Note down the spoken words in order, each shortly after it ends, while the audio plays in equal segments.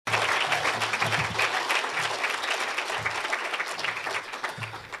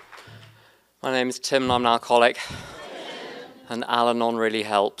My name is Tim and I'm an alcoholic, and Al-Anon really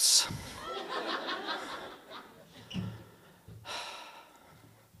helps.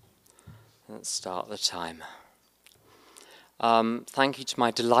 Let's start the time. Thank you to my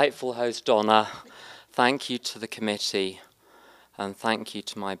delightful host Donna, thank you to the committee, and thank you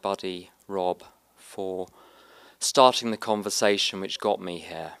to my buddy Rob for starting the conversation which got me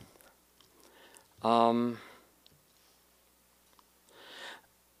here.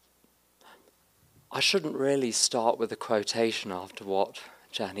 I shouldn't really start with a quotation after what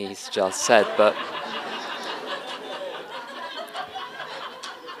Janice just said, but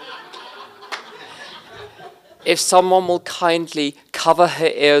if someone will kindly cover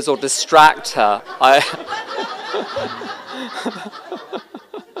her ears or distract her,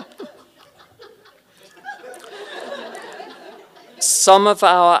 Some of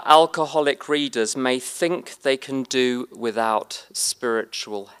our alcoholic readers may think they can do without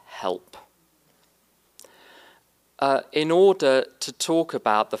spiritual help. In order to talk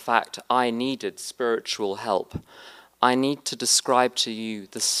about the fact I needed spiritual help, I need to describe to you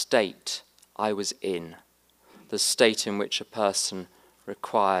the state I was in, the state in which a person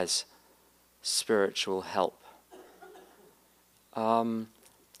requires spiritual help. And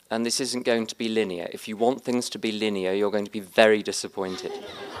this isn't going to be linear. If you want things to be linear, you're going to be very disappointed.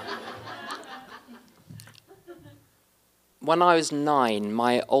 When I was 9,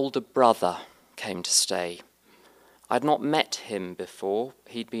 my older brother came to stay. I'd not met him before.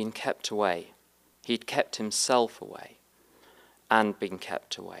 He'd been kept away. He'd kept himself away and been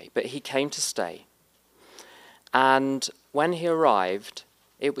kept away. But he came to stay. And when he arrived,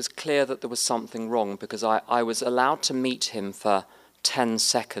 it was clear that there was something wrong because I was allowed to meet him for 10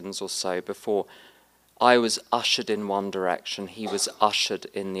 seconds or so before I was ushered in one direction, he was ushered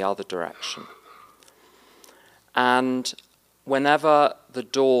in the other direction. And whenever the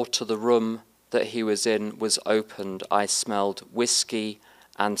door to the room that he was in was opened, I smelled whiskey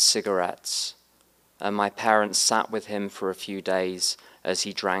and cigarettes. And my parents sat with him for a few days as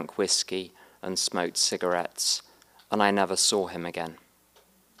he drank whiskey and smoked cigarettes, and I never saw him again.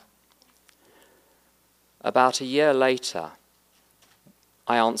 About a year later,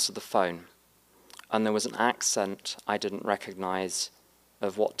 I answered the phone, and there was an accent I didn't recognize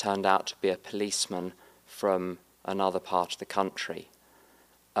of what turned out to be a policeman from another part of the country.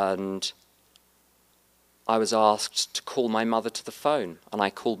 And I was asked to call my mother to the phone, and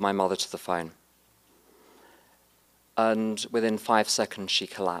I called my mother to the phone. And within 5 seconds, she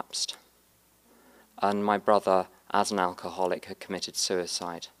collapsed. And my brother, as an alcoholic, had committed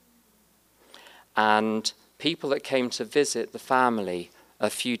suicide. And people that came to visit the family a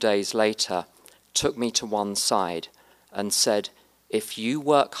few days later took me to one side and said, if you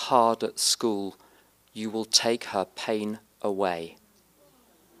work hard at school, you will take her pain away.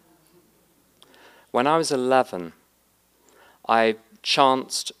 When I was 11, I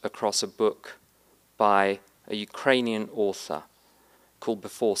chanced across a book by a Ukrainian author called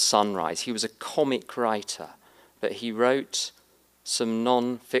Before Sunrise. He was a comic writer, but he wrote some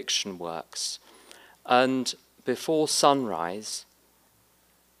non-fiction works. And Before Sunrise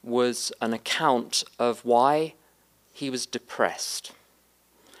was an account of why he was depressed.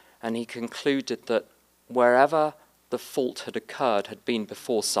 And he concluded that wherever the fault had occurred had been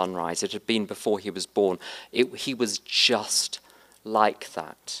before sunrise, it had been before he was born. He was just like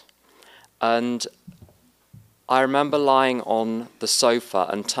that. And I remember lying on the sofa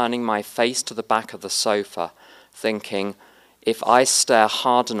and turning my face to the back of the sofa, thinking, if I stare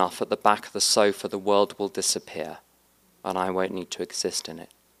hard enough at the back of the sofa, the world will disappear, and I won't need to exist in it.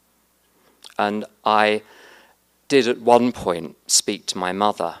 And I did at one point speak to my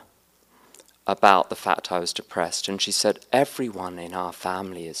mother about the fact I was depressed, and she said, everyone in our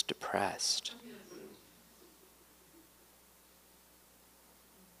family is depressed.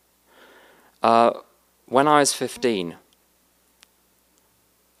 When I was 15,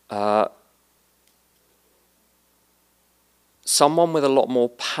 someone with a lot more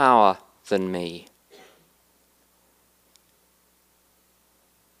power than me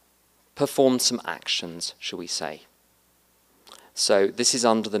performed some actions, shall we say. So this is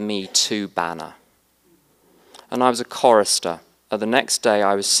under the Me Too banner. And I was a chorister. The next day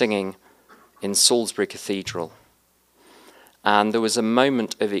I was singing in Salisbury Cathedral. And there was a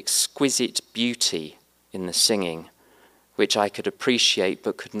moment of exquisite beauty in the singing, which I could appreciate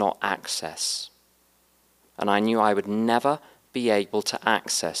but could not access. And I knew I would never be able to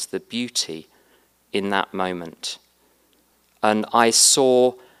access the beauty in that moment. And I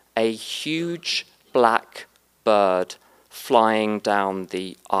saw a huge black bird flying down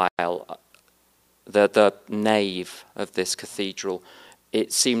the aisle, the nave of this cathedral,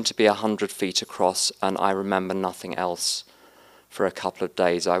 it seemed to be 100 feet across, and I remember nothing else for a couple of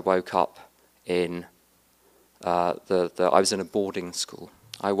days. I woke up in I was in a boarding school.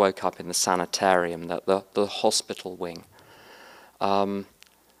 I woke up in the sanitarium, the hospital wing. And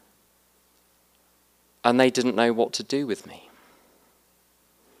they didn't know what to do with me.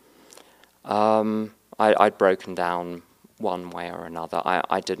 I'd broken down one way or another.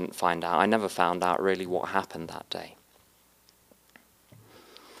 I didn't find out. I never found out really what happened that day.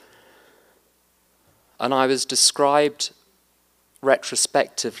 And I was described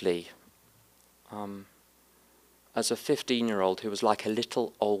retrospectively as a 15-year-old who was like a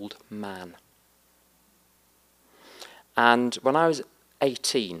little old man. And when I was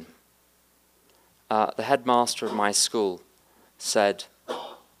 18, the headmaster of my school said,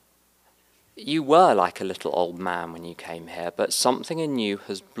 "You were like a little old man when you came here, but something in you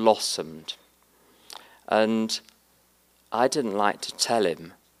has blossomed." And I didn't like to tell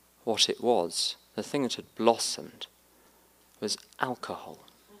him what it was. The thing that had blossomed was alcohol.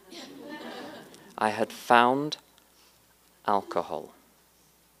 I had found alcohol.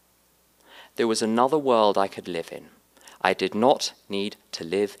 There was another world I could live in. I did not need to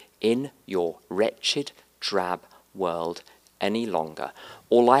live in your wretched, drab world any longer.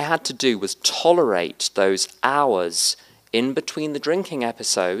 All I had to do was tolerate those hours in between the drinking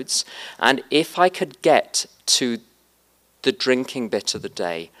episodes, and if I could get to the drinking bit of the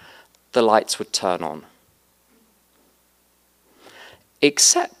day, the lights would turn on.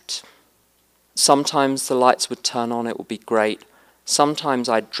 Except sometimes the lights would turn on, it would be great. Sometimes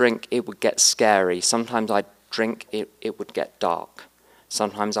I'd drink, it would get scary. Sometimes I'd drink, it would get dark.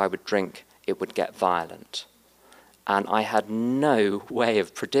 Sometimes I would drink, it would get violent. And I had no way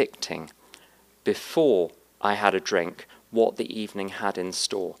of predicting before I had a drink what the evening had in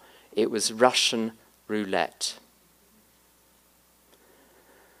store. It was Russian roulette.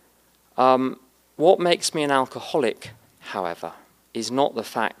 What makes me an alcoholic, however, is not the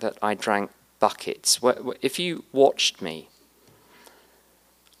fact that I drank buckets. If you watched me,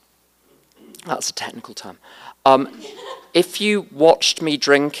 that's a technical term. If you watched me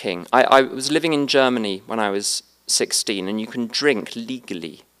drinking, I was living in Germany when I was 16, and you can drink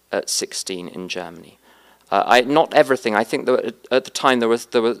legally at 16 in Germany. Not everything. I think that at the time there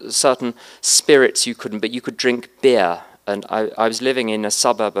were certain spirits you couldn't, but you could drink beer. And I was living in a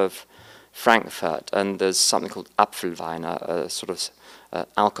suburb of Frankfurt, and there's something called Apfelwein, a sort of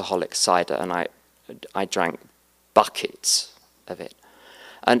alcoholic cider, and I drank buckets of it.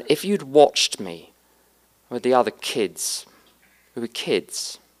 And if you'd watched me with the other kids, we were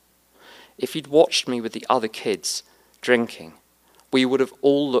kids, if you'd watched me with the other kids drinking, we would have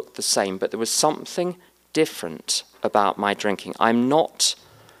all looked the same, but there was something different about my drinking. I'm not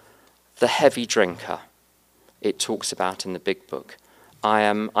the heavy drinker it talks about in the big book.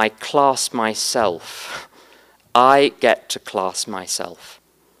 I class myself, I get to class myself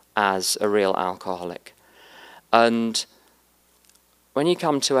as a real alcoholic. And when you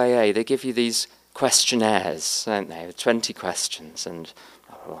come to AA, they give you these questionnaires, don't they? 20 questions. And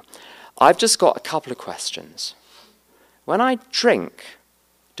I've just got a couple of questions. When I drink,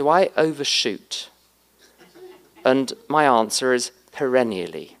 do I overshoot? And my answer is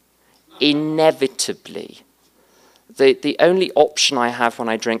perennially, inevitably. The only option I have when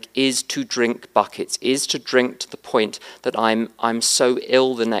I drink is to drink buckets, is to drink to the point that I'm so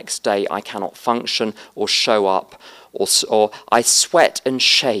ill the next day I cannot function or show up, or I sweat and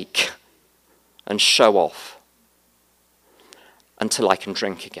shake and show off until I can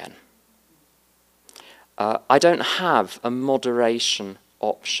drink again. I don't have a moderation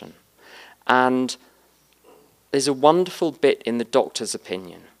option. And there's a wonderful bit in the doctor's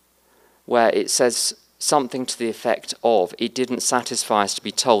opinion where it says something to the effect of, it didn't satisfy us to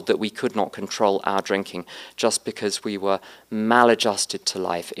be told that we could not control our drinking just because we were maladjusted to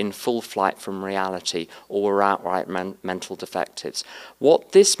life, in full flight from reality, or were outright mental defectives.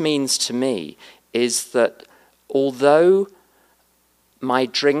 What this means to me is that although my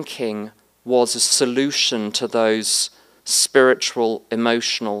drinking was a solution to those spiritual,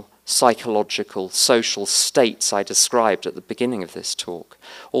 emotional, psychological, social states I described at the beginning of this talk,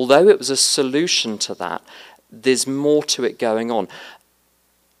 although it was a solution to that, there's more to it going on.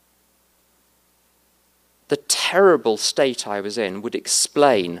 The terrible state I was in would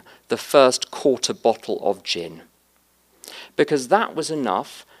explain the first quarter bottle of gin, because that was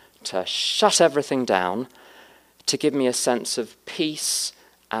enough to shut everything down, to give me a sense of peace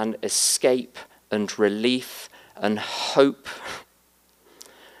and escape and relief and hope.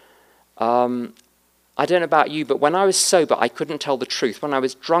 I don't know about you, but when I was sober, I couldn't tell the truth. When I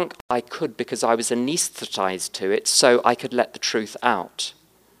was drunk, I could, because I was anesthetized to it, so I could let the truth out.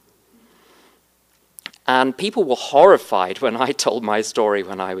 And people were horrified when I told my story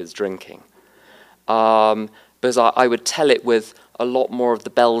when I was drinking, because I would tell it with a lot more of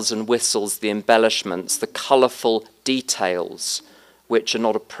the bells and whistles, the embellishments, the colourful details, which are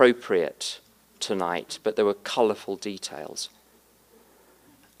not appropriate tonight, but there were colourful details.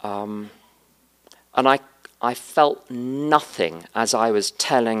 And I felt nothing as I was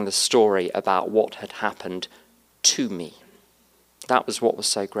telling the story about what had happened to me. That was what was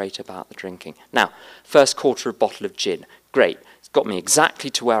so great about the drinking. Now, first quarter of a bottle of gin. Great. It's got me exactly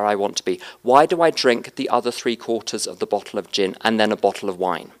to where I want to be. Why do I drink the other 3/4 of the bottle of gin and then a bottle of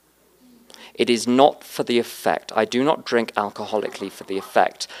wine? It is not for the effect. I do not drink alcoholically for the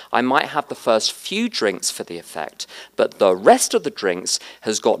effect. I might have the first few drinks for the effect, but the rest of the drinks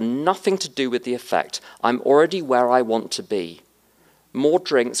has got nothing to do with the effect. I'm already where I want to be. More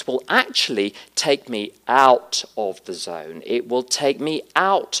drinks will actually take me out of the zone. It will take me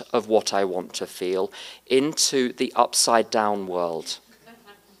out of what I want to feel into the upside down world.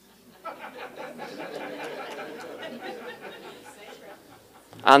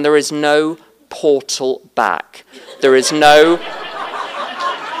 And there is no portal back. There is no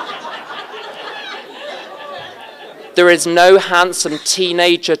handsome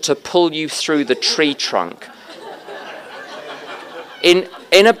teenager to pull you through the tree trunk. In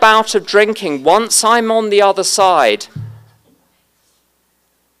a bout of drinking, once I'm on the other side,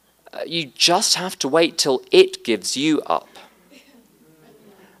 you just have to wait till it gives you up.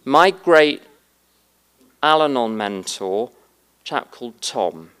 My great Al-Anon mentor, a chap called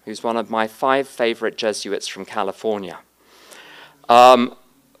Tom, who's one of my 5 favourite Jesuits from California.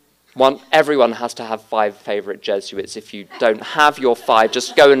 Everyone has to have 5 favourite Jesuits. If you don't have your 5,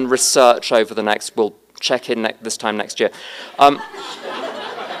 just go and research over the next, we'll check in this time next year.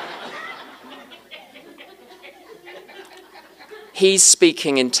 He's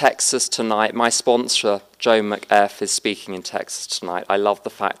speaking in Texas tonight. My sponsor, Joe McF, is speaking in Texas tonight. I love the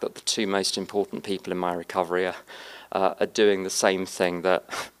fact that the 2 most important people in my recovery are doing the same thing that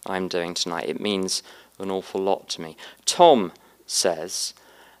I'm doing tonight. It means an awful lot to me. Tom says,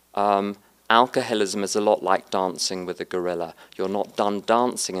 alcoholism is a lot like dancing with a gorilla. You're not done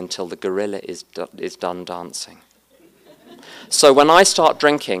dancing until the gorilla is done dancing. So when I start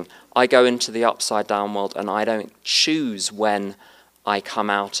drinking, I go into the upside down world, and I don't choose when I come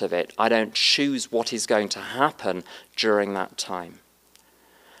out of it. I don't choose what is going to happen during that time.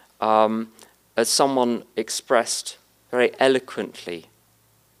 As someone expressed very eloquently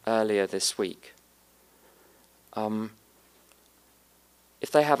earlier this week,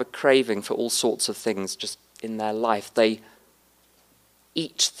 if they have a craving for all sorts of things just in their life, they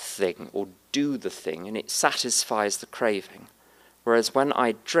eat the thing or do the thing, and it satisfies the craving. Whereas when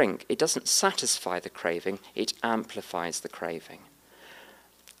I drink, it doesn't satisfy the craving, it amplifies the craving.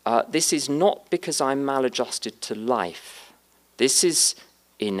 This is not because I'm maladjusted to life. This is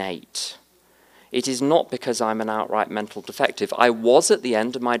innate. It is not because I'm an outright mental defective. I was at the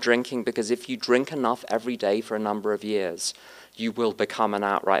end of my drinking, because if you drink enough every day for a number of years, you will become an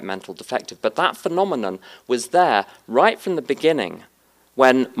outright mental defective. But that phenomenon was there right from the beginning,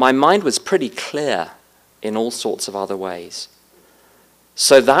 when my mind was pretty clear in all sorts of other ways.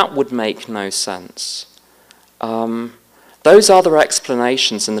 So that would make no sense. Those other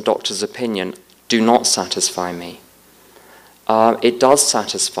explanations in the doctor's opinion do not satisfy me. It does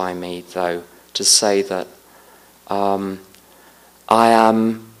satisfy me, though, to say that I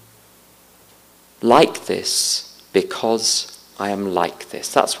am like this because I am like this.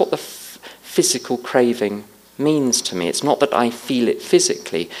 That's what the physical craving means to me. It's not that I feel it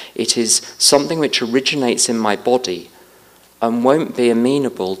physically. It is something which originates in my body and won't be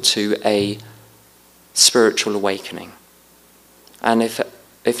amenable to a spiritual awakening. And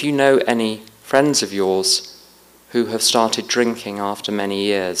if you know any friends of yours who have started drinking after many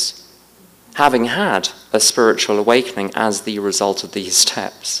years, having had a spiritual awakening as the result of these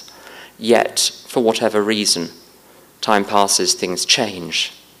steps, yet, for whatever reason, time passes, things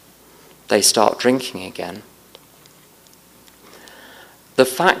change, they start drinking again. The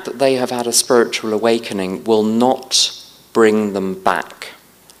fact that they have had a spiritual awakening will not bring them back.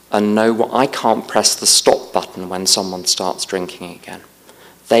 And no, I can't press the stop button when someone starts drinking again.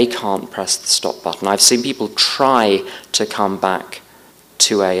 They can't press the stop button. I've seen people try to come back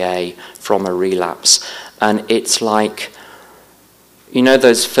to AA from a relapse, and it's like, you know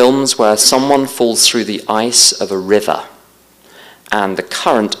those films where someone falls through the ice of a river and the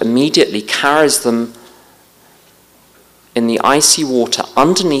current immediately carries them in the icy water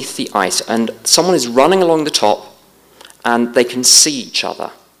underneath the ice, and someone is running along the top and they can see each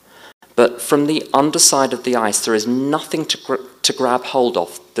other. But from the underside of the ice, there is nothing to grab hold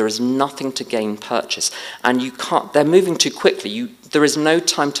of. There is nothing to gain purchase. And you can't, they're moving too quickly. There is no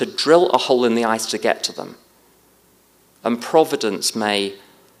time to drill a hole in the ice to get to them. And Providence may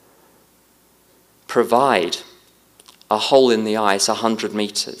provide a hole in the ice 100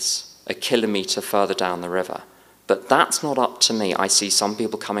 meters, a kilometer further down the river. But that's not up to me. I see some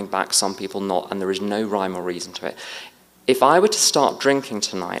people coming back, some people not, and there is no rhyme or reason to it. If I were to start drinking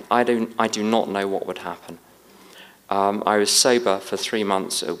tonight, I do not know what would happen. I was sober for 3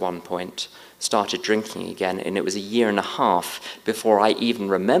 months at one point, started drinking again, and it was 1.5 years before I even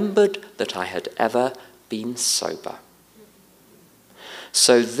remembered that I had ever been sober.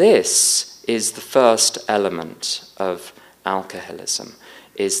 So this is the first element of alcoholism,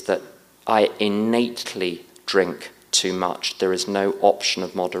 is that I innately drink too much. There is no option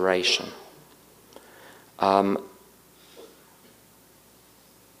of moderation.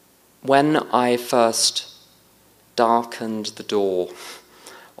 When I first darkened the door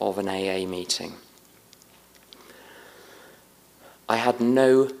of an AA meeting, I had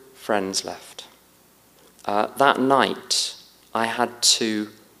no friends left. That night, I had to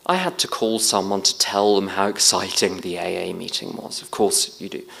call someone to tell them how exciting the AA meeting was. Of course you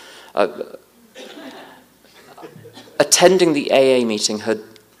do. Attending the AA meeting had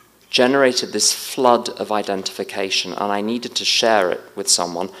generated this flood of identification, and I needed to share it with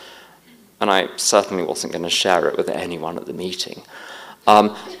someone. And I certainly wasn't going to share it with anyone at the meeting.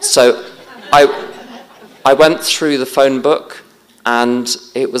 So I went through the phone book, and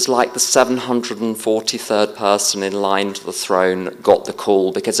it was like the 743rd person in line to the throne got the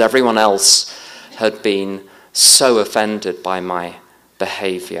call, because everyone else had been so offended by my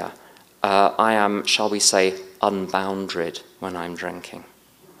behaviour. I am, shall we say, unbounded when I'm drinking.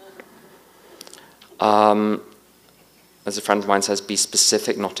 As a friend of mine says, be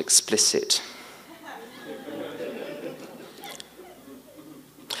specific, not explicit.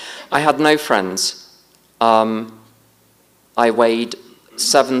 I had no friends. I weighed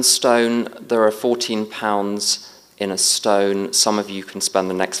 7 stone. There are 14 pounds in a stone. Some of you can spend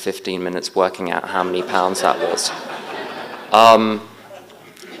the next 15 minutes working out how many pounds that was.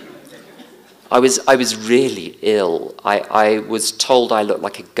 I was really ill. I was told I looked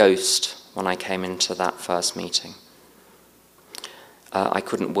like a ghost when I came into that first meeting. I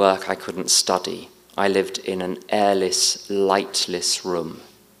couldn't work, I couldn't study. I lived in an airless, lightless room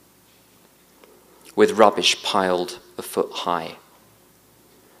with rubbish piled a foot high.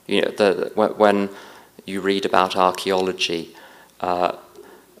 You know, when you read about archaeology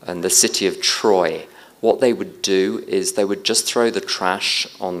and the city of Troy, what they would do is they would just throw the trash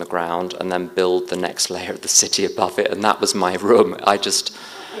on the ground and then build the next layer of the city above it, and that was my room. I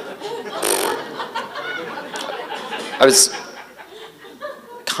was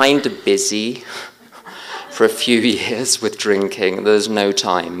kind of busy for a few years with drinking. There's no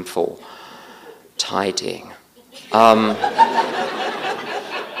time for tidying. I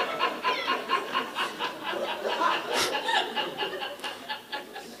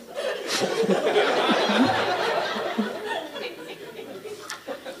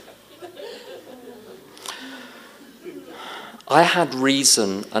had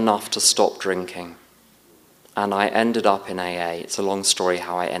reason enough to stop drinking. And I ended up in AA. It's a long story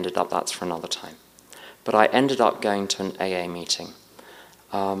how I ended up, that's for another time. But I ended up going to an AA meeting.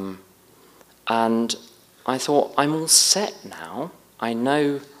 And I thought, I'm all set now. I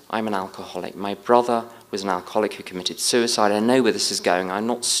know I'm an alcoholic. My brother was an alcoholic who committed suicide. I know where this is going. I'm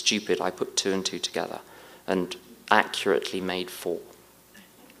not stupid. I put 2 and 2 together and accurately made 4.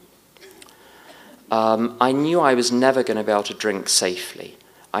 I knew I was never going to be able to drink safely.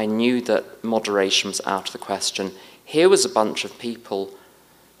 I knew that moderation was out of the question. Here was a bunch of people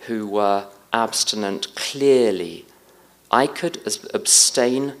who were abstinent clearly. I could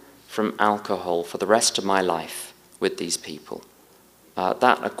abstain from alcohol for the rest of my life with these people.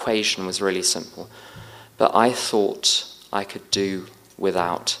 That equation was really simple. But I thought I could do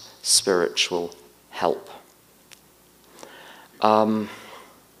without spiritual help.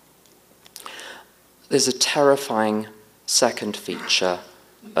 There's a terrifying second feature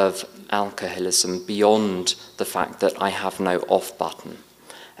of alcoholism beyond the fact that I have no off button,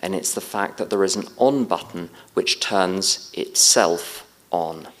 and it's the fact that there is an on button which turns itself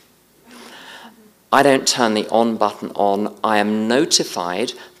on. I don't turn the on button on. I am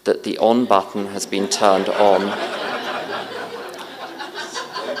notified that the on button has been turned on.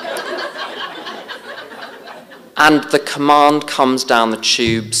 And the command comes down the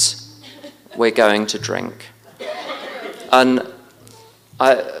tubes, we're going to drink. And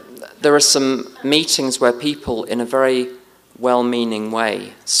there are some meetings where people, in a very well-meaning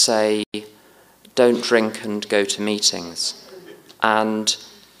way, say, don't drink and go to meetings. And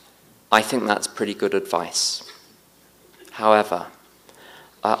I think that's pretty good advice. However,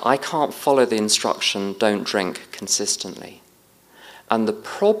 I can't follow the instruction, don't drink, consistently. And the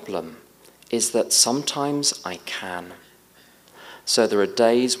problem is that sometimes I can. So there are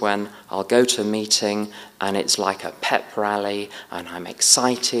days when I'll go to a meeting and it's like a pep rally and I'm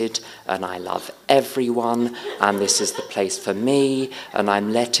excited and I love everyone and this is the place for me and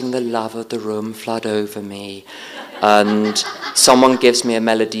I'm letting the love of the room flood over me. And someone gives me a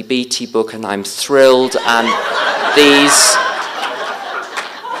Melody Beattie book and I'm thrilled, and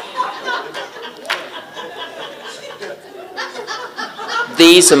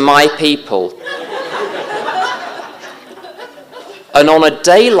these are my people. And on a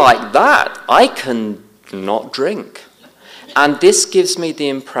day like that, I can not drink. And this gives me the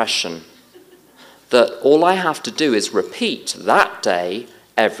impression that all I have to do is repeat that day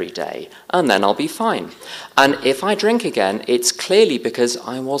every day, and then I'll be fine. And if I drink again, it's clearly because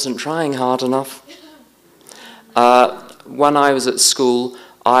I wasn't trying hard enough. When I was at school,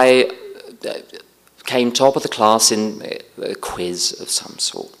 I came top of the class in a quiz of some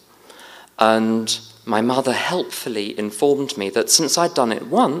sort. And my mother helpfully informed me that since I'd done it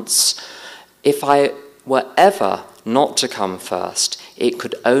once, if I were ever not to come first, it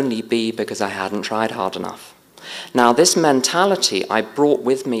could only be because I hadn't tried hard enough. Now, this mentality I brought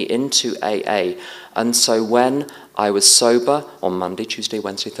with me into AA, and so when I was sober on Monday, Tuesday,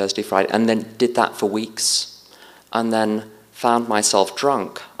 Wednesday, Thursday, Friday, and then did that for weeks, and then found myself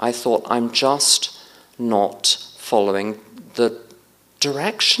drunk, I thought, I'm just not following the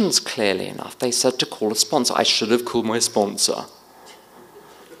directions clearly enough. They said to call a sponsor. I should have called my sponsor.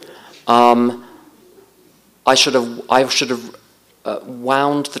 I should have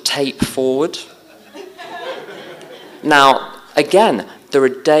wound the tape forward. Now, again, there are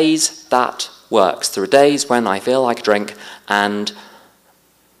days that works. There are days when I feel like a drink, and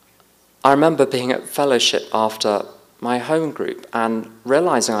I remember being at fellowship after my home group and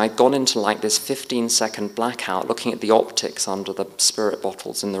realizing I'd gone into like this 15-second blackout looking at the optics under the spirit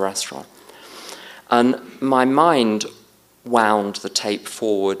bottles in the restaurant. And my mind wound the tape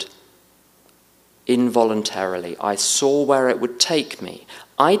forward involuntarily. I saw where it would take me.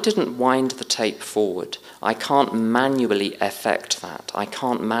 I didn't wind the tape forward. I can't manually effect that. I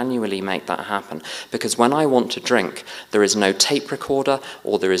can't manually make that happen, because when I want to drink, there is no tape recorder,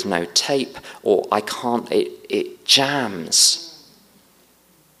 or there is no tape, or I can't, it jams.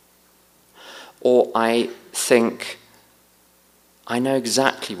 Or I think, I know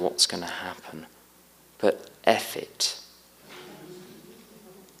exactly what's going to happen, but F it.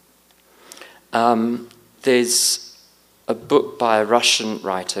 There's a book by a Russian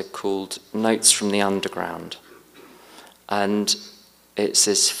writer called Notes from the Underground. And it's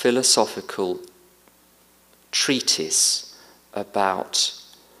this philosophical treatise about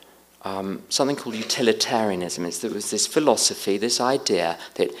something called utilitarianism. There was this philosophy, this idea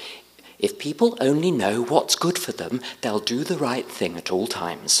that if people only know what's good for them, they'll do the right thing at all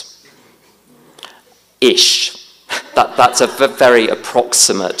times. Ish. That's a very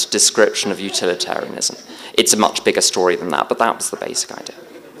approximate description of utilitarianism. It's a much bigger story than that, but that was the basic idea.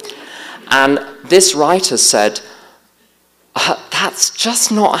 And this writer said, that's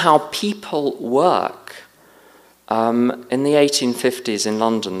just not how people work. In the 1850s in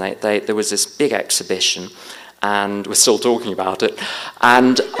London, there was this big exhibition, and we're still talking about it,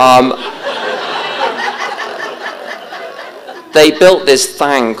 and they built this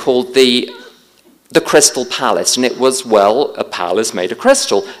thing called the Crystal Palace, and it was, well, a palace made of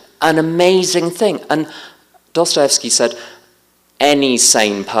crystal, an amazing thing. And Dostoevsky said, any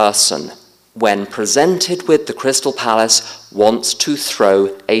sane person, when presented with the Crystal Palace, wants to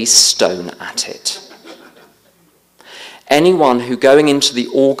throw a stone at it. Anyone who going into the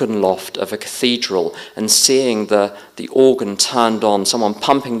organ loft of a cathedral and seeing the organ turned on, someone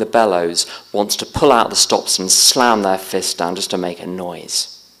pumping the bellows, wants to pull out the stops and slam their fist down just to make a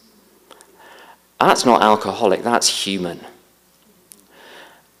noise. That's not alcoholic, that's human.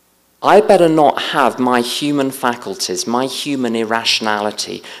 I better not have my human faculties, my human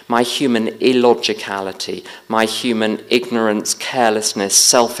irrationality, my human illogicality, my human ignorance, carelessness,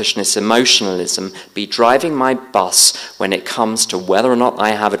 selfishness, emotionalism be driving my bus when it comes to whether or not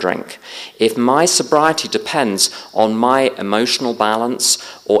I have a drink. If my sobriety depends on my emotional balance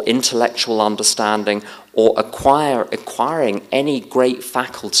or intellectual understanding or acquiring any great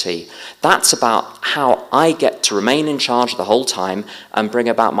faculty. That's about how I get to remain in charge the whole time and bring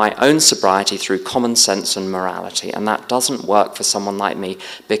about my own sobriety through common sense and morality. And that doesn't work for someone like me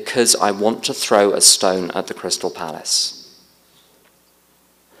because I want to throw a stone at the Crystal Palace.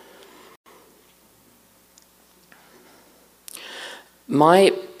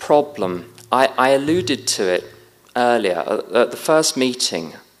 My problem, I alluded to it earlier, at the first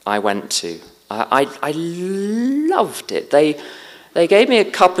meeting I went to. I loved it. They gave me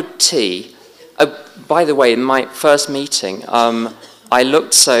a cup of tea. By the way, in my first meeting, I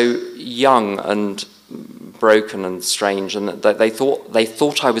looked so young and broken and strange, and they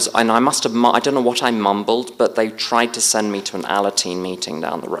thought I was. And I must have. I don't know what I mumbled, but they tried to send me to an Alateen meeting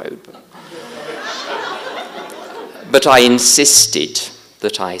down the road. But I insisted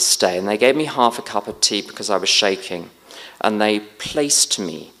that I stay, and they gave me half a cup of tea because I was shaking, and they placed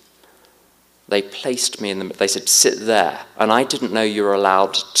me in the, they said, sit there. And I didn't know you were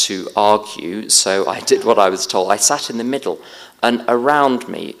allowed to argue, so I did what I was told. I sat in the middle, and around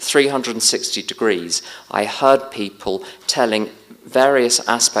me, 360 degrees, I heard people telling various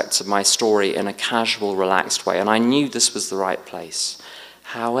aspects of my story in a casual, relaxed way, and I knew this was the right place.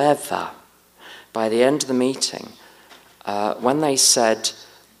 However, by the end of the meeting, when they said,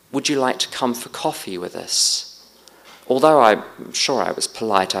 would you like to come for coffee with us? Although I'm sure I was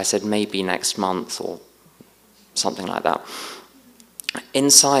polite, I said maybe next month or something like that.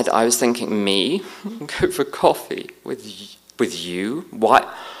 Inside, I was thinking, me? Go for coffee with you? Why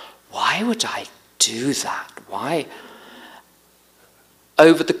would I do that? Why?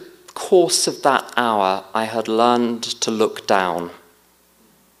 Over the course of that hour, I had learned to look down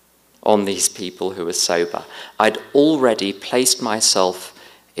on these people who were sober. I'd already placed myself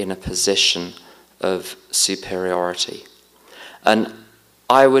in a position of superiority. And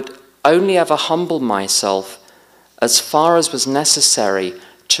I would only ever humble myself as far as was necessary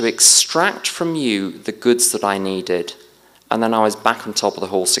to extract from you the goods that I needed, and then I was back on top of the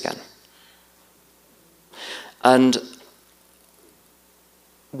horse again. And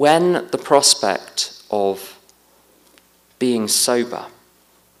when the prospect of being sober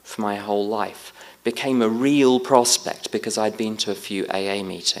for my whole life became a real prospect because I'd been to a few AA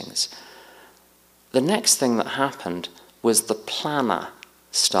meetings, the next thing that happened was the planner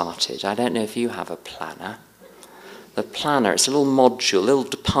started. I don't know if you have a planner. The planner, it's a little module, a little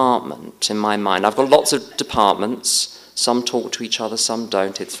department in my mind. I've got lots of departments. Some talk to each other, some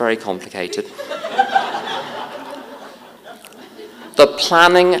don't. It's very complicated. The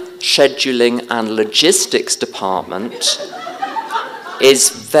planning, scheduling, and logistics department is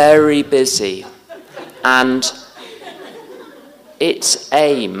very busy. And its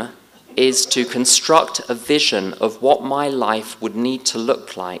aim is to construct a vision of what my life would need to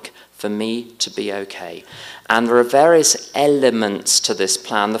look like for me to be okay. And there are various elements to this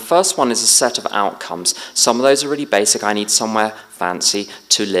plan. The first one is a set of outcomes. Some of those are really basic. I need somewhere fancy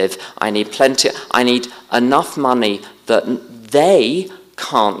to live. I need enough money that they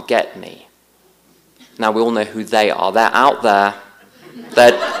can't get me. Now, we all know who they are. They're out there.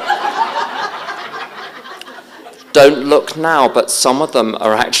 Don't look now, but some of them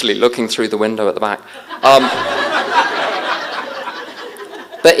are actually looking through the window at the back.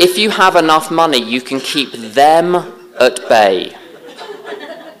 But if you have enough money, you can keep them at bay.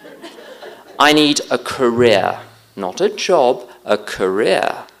 I need a career, not a job, a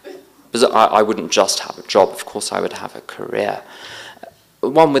career. Because I wouldn't just have a job, of course I would have a career.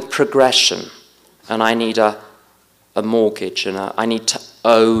 One with progression. And I need a mortgage, and I need to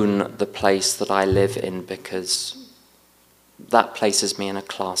own the place that I live in because that places me in a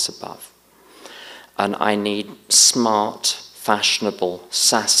class above. And I need smart, fashionable,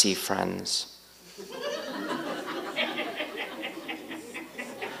 sassy friends.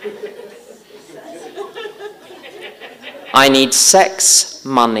 I need sex,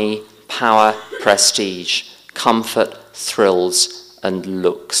 money, power, prestige, comfort, thrills, and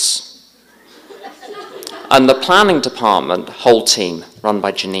looks. And the planning department, whole team, run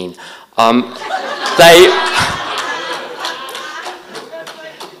by Janine,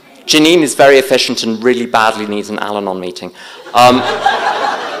 Janine is very efficient and really badly needs an Al-Anon meeting.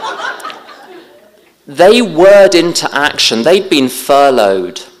 They whirred into action. They'd been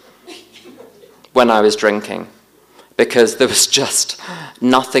furloughed when I was drinking because there was just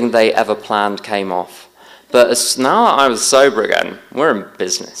nothing they ever planned came off. But now I was sober again, we're in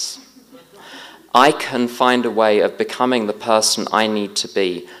business. I can find a way of becoming the person I need to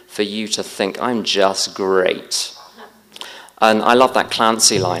be for you to think I'm just great. And I love that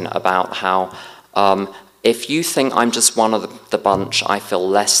Clancy line about how if you think I'm just one of the bunch, I feel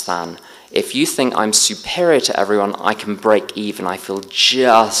less than. if you think I'm superior to everyone, I can break even. I feel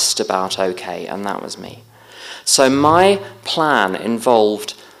just about okay, and that was me. So my plan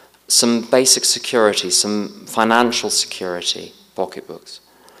involved some basic security, some financial security, pocketbooks.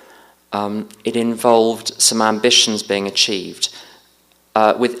 It involved some ambitions being achieved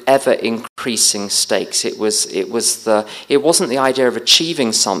with ever-increasing stakes. It wasn't the idea of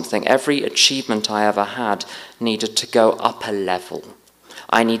achieving something. Every achievement I ever had needed to go up a level.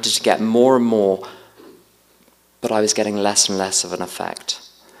 I needed to get more and more, but I was getting less and less of an effect.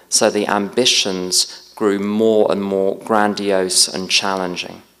 So the ambitions grew more and more grandiose and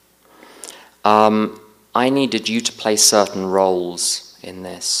challenging. I needed you to play certain roles in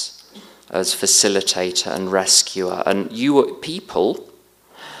this as facilitator and rescuer, and people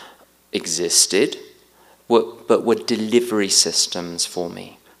existed, but were delivery systems for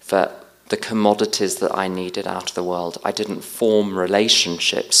me, for the commodities that I needed out of the world. I didn't form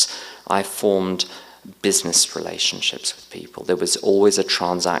relationships, I formed business relationships with people. There was always a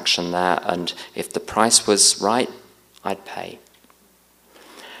transaction there, and if the price was right, I'd pay.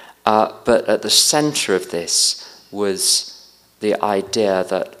 But at the center of this was the idea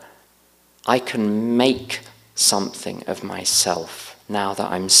that I can make something of myself now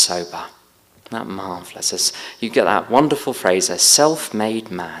that I'm sober. Isn't that marvelous? You get that wonderful phrase, a self-made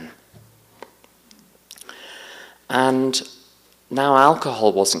man. And now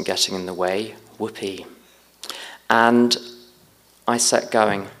alcohol wasn't getting in the way, whoopee. And I set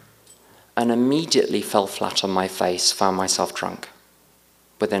going and immediately fell flat on my face, found myself drunk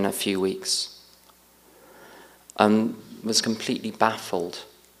within a few weeks, and was completely baffled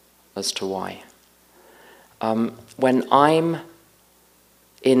as to why. When I'm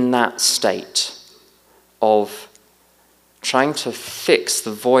in that state of trying to fix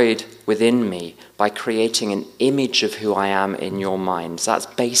the void within me by creating an image of who I am in your minds, that's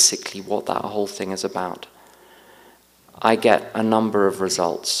basically what that whole thing is about. I get a number of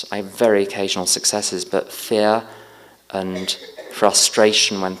results. I have very occasional successes, but fear and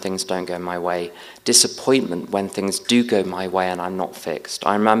frustration when things don't go my way, disappointment when things do go my way and I'm not fixed.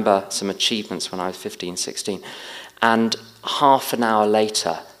 I remember some achievements when I was 15, 16, and half an hour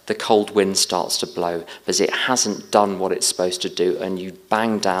later, the cold wind starts to blow because it hasn't done what it's supposed to do, and you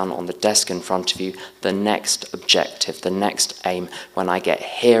bang down on the desk in front of you the next objective, the next aim. When I get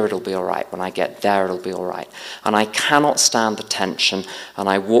here, it'll be all right. When I get there, it'll be all right. And I cannot stand the tension, and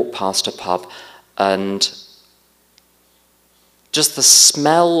I walk past a pub, and just the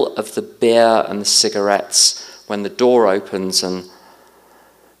smell of the beer and the cigarettes when the door opens and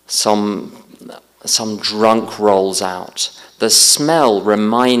some drunk rolls out. The smell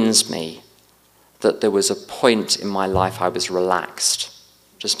reminds me that there was a point in my life I was relaxed,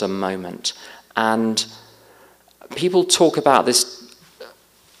 just a moment. And people talk about this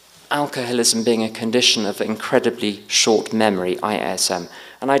alcoholism being a condition of incredibly short memory, ISM,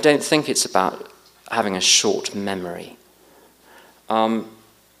 and I don't think it's about having a short memory.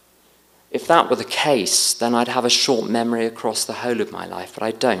 If that were the case, then I'd have a short memory across the whole of my life, but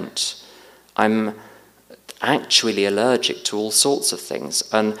I don't. I'm actually allergic to all sorts of things,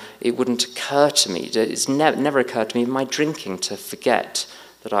 and it wouldn't occur to me, it's never occurred to me in my drinking to forget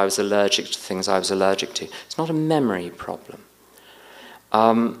that I was allergic to things I was allergic to. It's not a memory problem.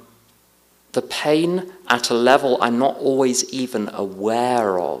 The pain at a level I'm not always even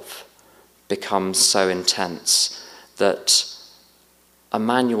aware of becomes so intense that a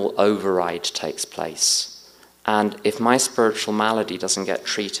manual override takes place. And if my spiritual malady doesn't get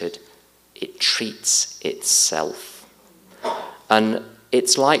treated, it treats itself. And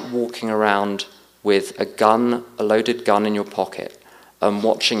it's like walking around with a loaded gun in your pocket, and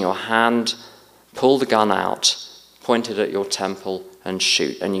watching your hand pull the gun out, point it at your temple, and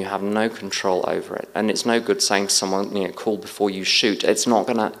shoot, and you have no control over it. And it's no good saying to someone, call before you shoot. It's not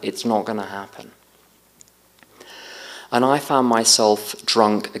gonna happen. And I found myself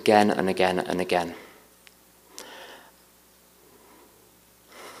drunk again and again and again.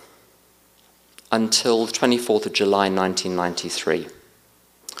 Until the 24th of July 1993,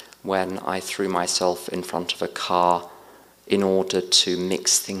 when I threw myself in front of a car in order to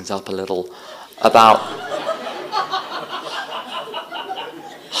mix things up a little. About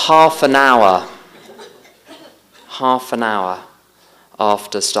half an hour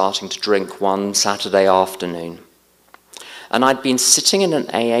after starting to drink one Saturday afternoon. And I'd been sitting in an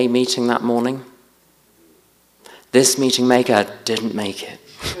AA meeting that morning. This meeting maker didn't make it.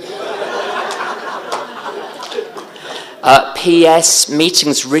 P.S.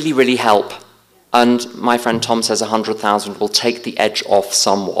 Meetings really, really help. And my friend Tom says 100,000 will take the edge off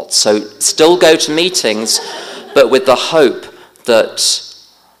somewhat. So still go to meetings, but with the hope that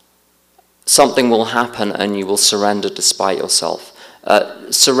something will happen and you will surrender despite yourself.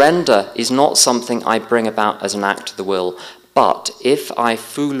 Surrender is not something I bring about as an act of the will, but if I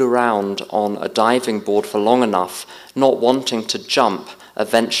fool around on a diving board for long enough, not wanting to jump,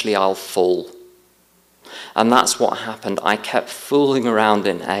 eventually I'll fall. And that's what happened. I kept fooling around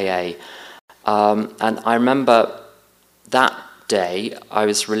in AA. And I remember that day I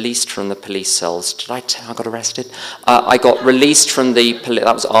was released from the police cells. Did I tell I got arrested? I got released from the police.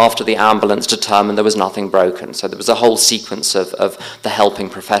 That was after the ambulance determined there was nothing broken. So there was a whole sequence of the helping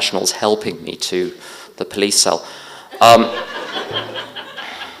professionals helping me to the police cell.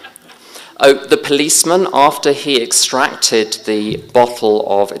 The policeman, after he extracted the bottle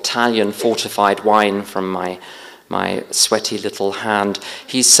of Italian fortified wine from my sweaty little hand,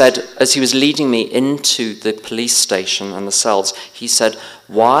 he said, as he was leading me into the police station and the cells, he said,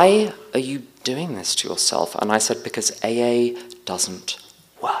 "Why are you doing this to yourself?" And I said, "Because AA doesn't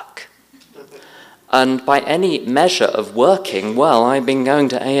work." And by any measure of working, well, I've been going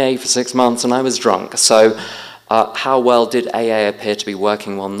to AA for 6 months and I was drunk. So how well did AA appear to be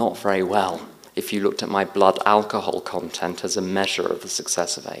working? Well, not very well, if you looked at my blood alcohol content as a measure of the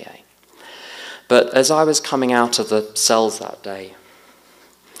success of AA. But as I was coming out of the cells that day,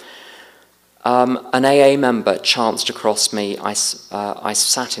 an AA member chanced across me. I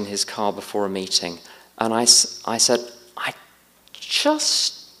sat in his car before a meeting, and I said, "I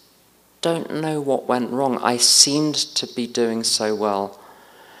just don't know what went wrong. I seemed to be doing so well."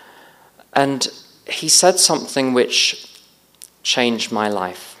 And he said something which changed my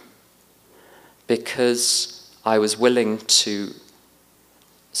life, because I was willing to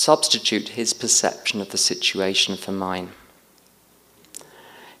substitute his perception of the situation for mine.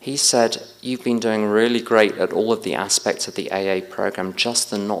 He said, "You've been doing really great at all of the aspects of the AA program, just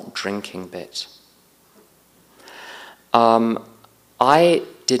the not drinking bit." I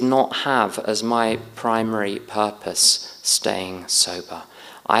did not have as my primary purpose staying sober.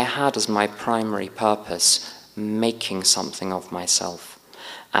 I had as my primary purpose making something of myself.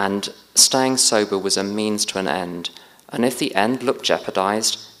 And staying sober was a means to an end. And if the end looked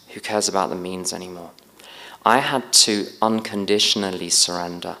jeopardized, who cares about the means anymore? I had to unconditionally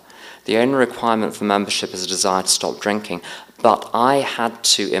surrender. The only requirement for membership is a desire to stop drinking, but I had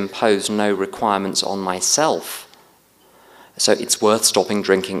to impose no requirements on myself. So it's worth stopping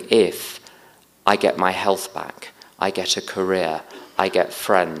drinking if I get my health back, I get a career, I get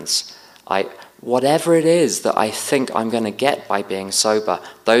friends, whatever it is that I think I'm going to get by being sober,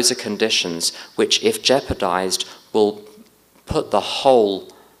 those are conditions which, if jeopardized, will put the whole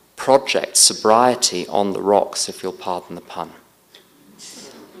project sobriety on the rocks, if you'll pardon the pun.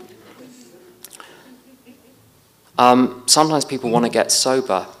 Sometimes people want to get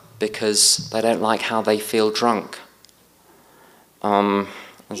sober because they don't like how they feel drunk.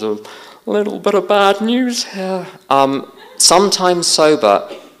 There's a little bit of bad news here. Sometimes sober,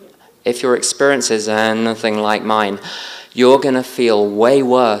 if your experience is anything like mine, you're going to feel way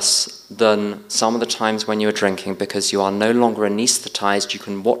worse than some of the times when you're drinking, because you are no longer anesthetized. You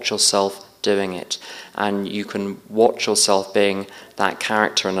can watch yourself doing it, and you can watch yourself being that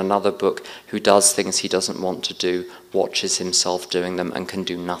character in another book who does things he doesn't want to do, watches himself doing them, and can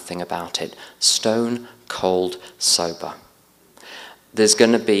do nothing about it. Stone cold sober. There's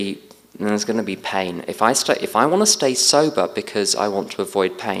going to be pain. If I want to stay sober because I want to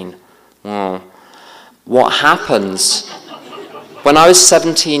avoid pain, well, what happens? When I was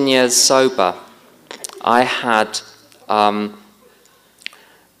 17 years sober, I had,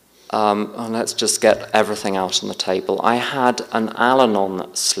 let's just get everything out on the table. I had an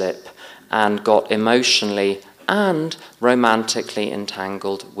Al-Anon slip and got emotionally and romantically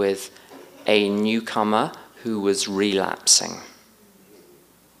entangled with a newcomer who was relapsing.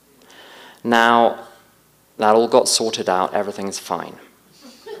 Now, that all got sorted out, everything's fine.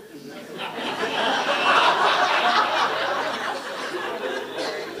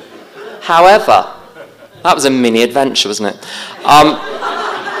 However, that was a mini adventure, wasn't it?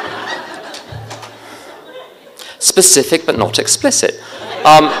 Specific but not explicit.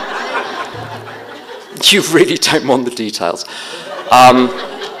 You really don't want the details.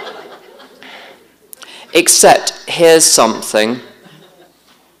 Except, here's something.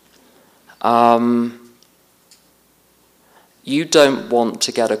 You don't want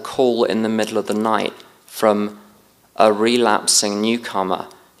to get a call in the middle of the night from a relapsing newcomer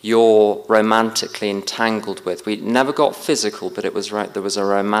you're romantically entangled with. We never got physical, but it was there was a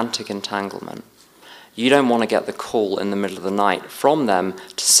romantic entanglement. You don't want to get the call in the middle of the night from them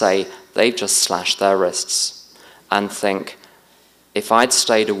to say they've just slashed their wrists and think, if I'd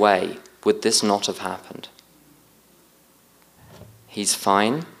stayed away, would this not have happened? He's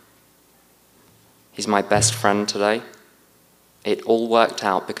fine. He's my best friend today. It all worked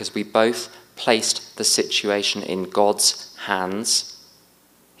out because we both placed the situation in God's hands.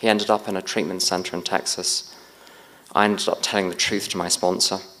 He ended up in a treatment center in Texas. I ended up telling the truth to my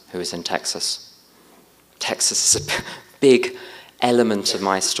sponsor, who is in Texas. Texas is a big element of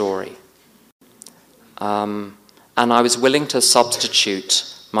my story. And I was willing to substitute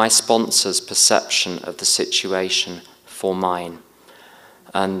my sponsor's perception of the situation for mine.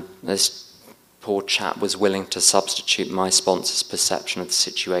 And this poor chap was willing to substitute my sponsor's perception of the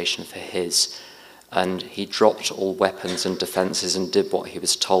situation for his. And he dropped all weapons and defenses and did what he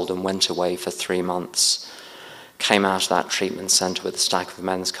was told and went away for 3 months. Came out of that treatment centre with a stack of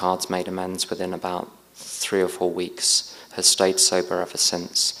amends cards, made amends within about 3 or 4 weeks, has stayed sober ever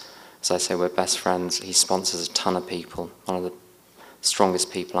since. As I say, we're best friends. He sponsors a ton of people, one of the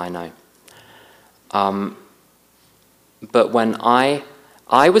strongest people I know. But when I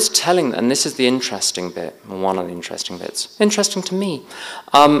was telling, and this is the interesting bit, one of the interesting bits, interesting to me.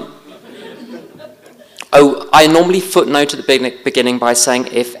 I normally footnote at the beginning by saying,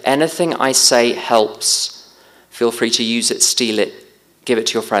 if anything I say helps, feel free to use it, steal it, give it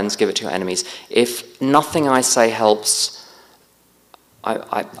to your friends, give it to your enemies. If nothing I say helps,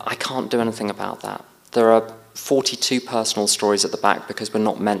 I can't do anything about that. There are 42 personal stories at the back because we're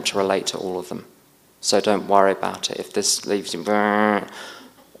not meant to relate to all of them. So don't worry about it. If this leaves you,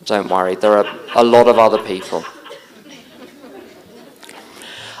 don't worry. There are a lot of other people.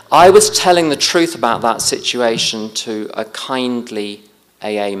 I was telling the truth about that situation to a kindly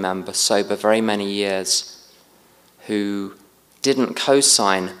AA member, sober very many years, who didn't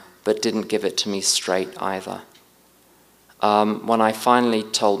co-sign but didn't give it to me straight either. When I finally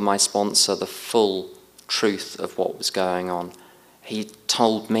told my sponsor the full truth of what was going on, he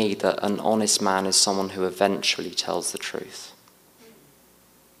told me that an honest man is someone who eventually tells the truth.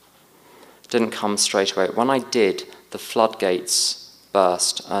 It didn't come straight away. When I did, the floodgates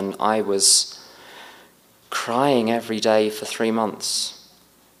burst, and I was crying every day for 3 months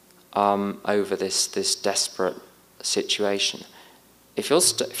over this desperate situation. If you're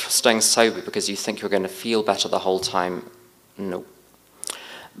staying sober because you think you're going to feel better the whole time, no.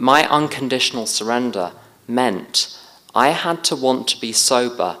 My unconditional surrender meant I had to want to be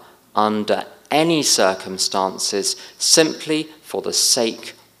sober under any circumstances simply for the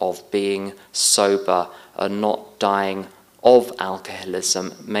sake of being sober and not dying of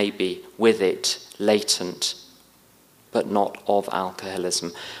alcoholism, maybe with it latent, but not of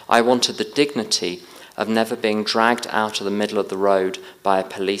alcoholism. I wanted the dignity of never being dragged out of the middle of the road by a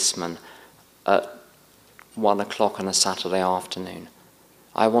policeman at 1 o'clock on a Saturday afternoon.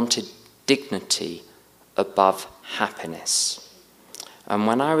 I wanted dignity above happiness. And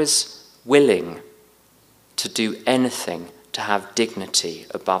when I was willing to do anything to have dignity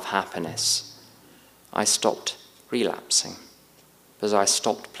above happiness, I stopped relapsing, because I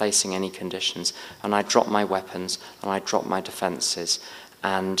stopped placing any conditions, and I dropped my weapons and I dropped my defenses,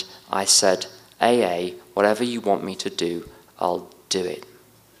 and I said, AA, whatever you want me to do, I'll do it.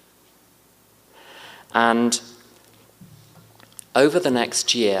 And over the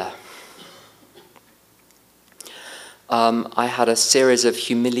next year, I had a series of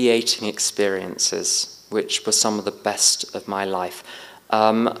humiliating experiences, which were some of the best of my life.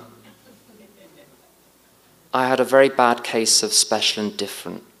 I had a very bad case of special and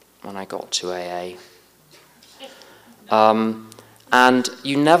different when I got to AA. And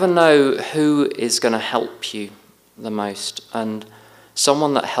you never know who is going to help you the most. And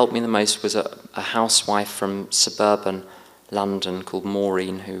someone that helped me the most was a housewife from suburban London called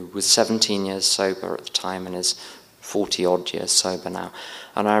Maureen, who was 17 years sober at the time and is 40-odd years sober now.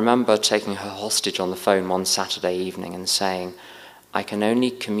 And I remember taking her hostage on the phone one Saturday evening and saying, I can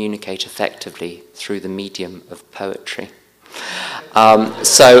only communicate effectively through the medium of poetry.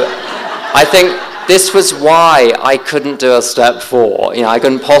 So I think this was why I couldn't do a step 4. I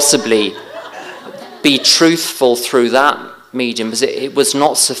couldn't possibly be truthful through that medium because it was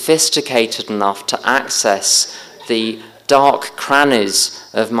not sophisticated enough to access the dark crannies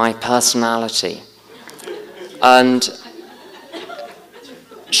of my personality. And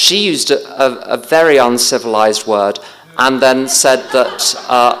she used a very uncivilized word and then said that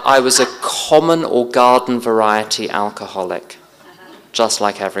I was a common or garden variety alcoholic, just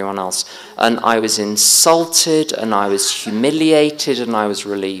like everyone else. And I was insulted, and I was humiliated, and I was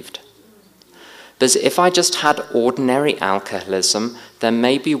relieved. Because if I just had ordinary alcoholism, then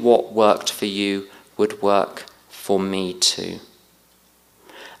maybe what worked for you would work for me too.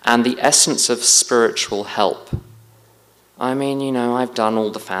 And the essence of spiritual help. I mean, I've done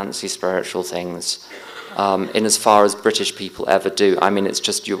all the fancy spiritual things. in as far as British people ever do. I mean, it's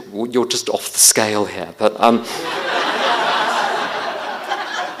just, you're just off the scale here. But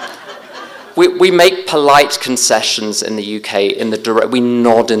we make polite concessions in the UK. We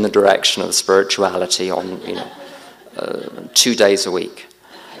nod in the direction of spirituality on 2 days a week.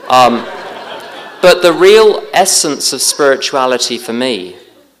 But the real essence of spirituality for me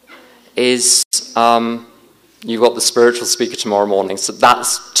is, you've got the spiritual speaker tomorrow morning, so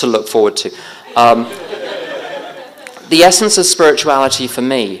that's to look forward to. The essence of spirituality for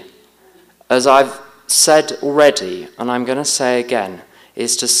me, as I've said already, and I'm going to say again,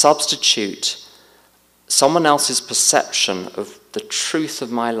 is to substitute someone else's perception of the truth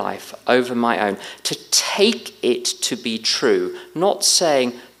of my life over my own, to take it to be true, not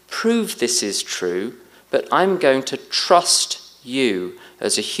saying, prove this is true, but I'm going to trust you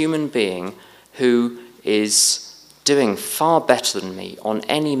as a human being who is doing far better than me on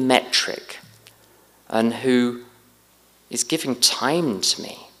any metric and who is giving time to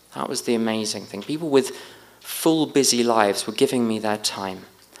me. That was the amazing thing. People with full busy lives were giving me their time,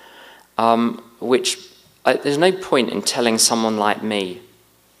 there's no point in telling someone like me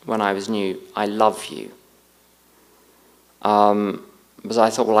when I was new, I love you. Because I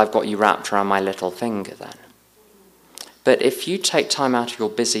thought, well, I've got you wrapped around my little finger then. But if you take time out of your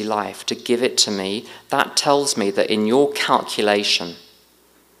busy life to give it to me, that tells me that in your calculation,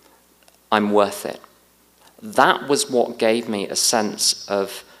 I'm worth it. That was what gave me a sense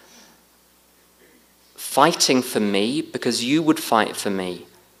of fighting for me, because you would fight for me.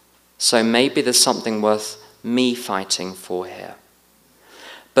 So maybe there's something worth me fighting for here.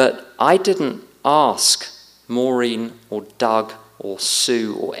 But I didn't ask Maureen or Doug or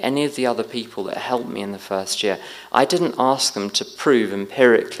Sue or any of the other people that helped me in the first year. I didn't ask them to prove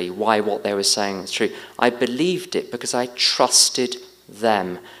empirically why what they were saying was true. I believed it because I trusted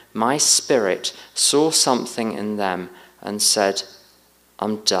them. My spirit saw something in them and said,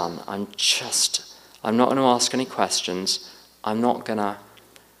 I'm done. I'm not going to ask any questions. I'm not going to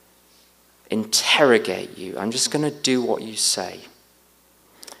interrogate you. I'm just going to do what you say.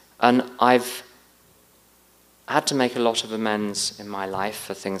 And I've had to make a lot of amends in my life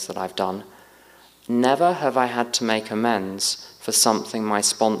for things that I've done. Never have I had to make amends for something my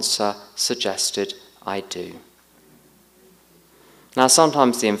sponsor suggested I do. Now,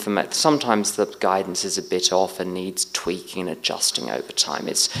 sometimes the guidance is a bit off and needs tweaking and adjusting over time.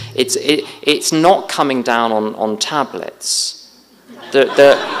 It's not coming down on tablets.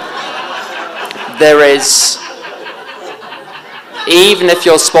 There is, even if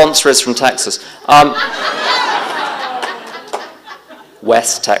your sponsor is from Texas,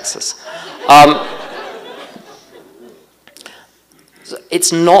 West Texas.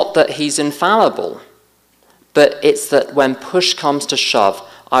 It's not that he's infallible, but it's that when push comes to shove,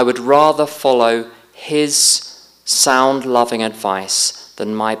 I would rather follow his sound, loving advice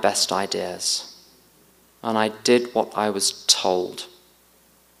than my best ideas. And I did what I was told.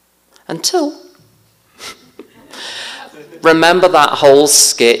 Until... Remember that whole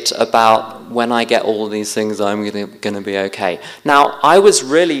skit about when I get all these things, I'm going to be okay. Now, I was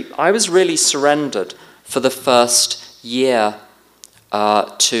really surrendered for the first year,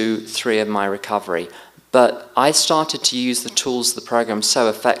 2, 3 of my recovery. But I started to use the tools of the program so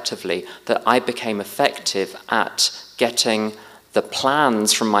effectively that I became effective at getting the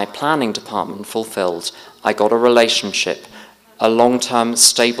plans from my planning department fulfilled. I got a relationship, a long-term,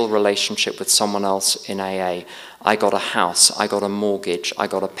 stable relationship with someone else in AA. I got a house, I got a mortgage, I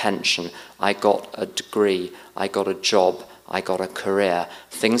got a pension, I got a degree, I got a job, I got a career.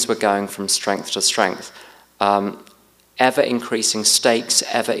 Things were going from strength to strength. Ever-increasing stakes,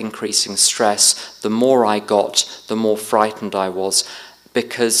 ever-increasing stress. The more I got, the more frightened I was.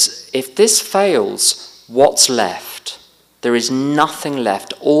 Because if this fails, what's left? There is nothing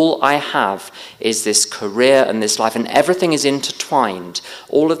left. All I have is this career and this life, and everything is intertwined.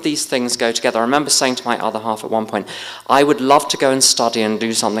 All of these things go together. I remember saying to my other half at one point, I would love to go and study and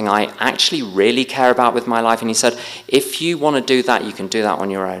do something I actually really care about with my life. And he said, if you want to do that, you can do that on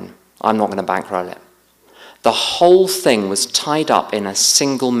your own. I'm not going to bankroll it. The whole thing was tied up in a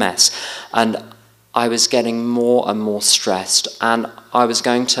single mess, and I was getting more and more stressed. And I was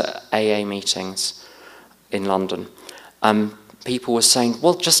going to AA meetings in London. People were saying,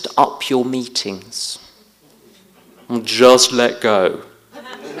 well, just up your meetings. Just let go.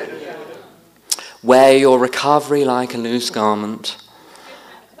 Wear your recovery like a loose garment.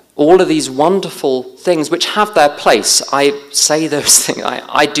 All of these wonderful things which have their place. I say those things.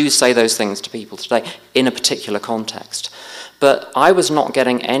 I do say those things to people today in a particular context. But I was not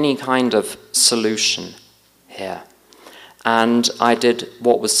getting any kind of solution here. And I did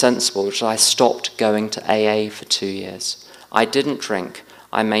what was sensible, which I stopped going to AA for 2 years. I didn't drink.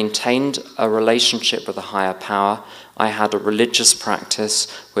 I maintained a relationship with a higher power. I had a religious practice,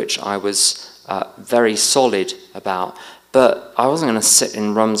 which I was very solid about. But I wasn't going to sit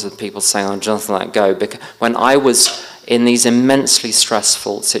in rooms with people saying, "Oh, just let go." Because when I was in these immensely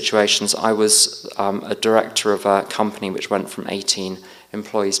stressful situations, I was a director of a company which went from 18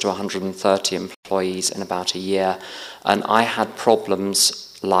 employees to 130 employees in about a year. And I had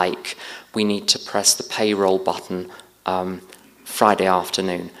problems like, we need to press the payroll button Friday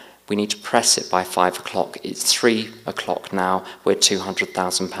afternoon. We need to press it by 5 o'clock. It's 3 o'clock now. We're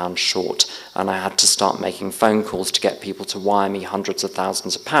 £200,000 short. And I had to start making phone calls to get people to wire me hundreds of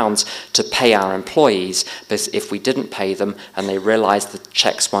thousands of pounds to pay our employees, because if we didn't pay them and they realised the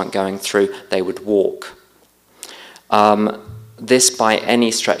checks weren't going through, they would walk. This, by any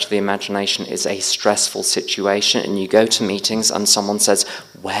stretch of the imagination, is a stressful situation, and you go to meetings and someone says,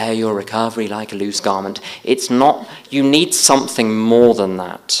 "Wear your recovery like a loose garment." It's not, you need something more than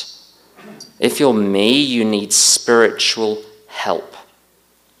that. If you're me, you need spiritual help,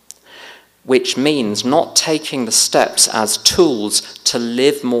 which means not taking the steps as tools to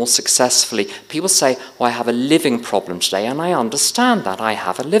live more successfully. People say, "Well, I have a living problem today," and I understand that I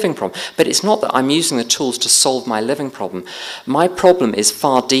have a living problem. But it's not that I'm using the tools to solve my living problem. My problem is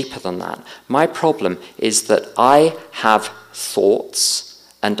far deeper than that. My problem is that I have thoughts,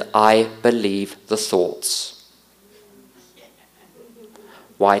 and I believe the thoughts.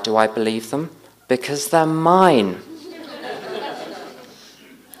 Why do I believe them? Because they're mine.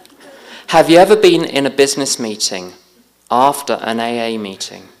 Have you ever been in a business meeting after an AA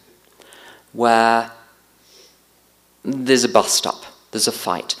meeting where there's a bust-up, there's a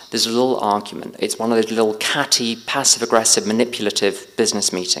fight, there's a little argument? It's one of those little catty, passive-aggressive, manipulative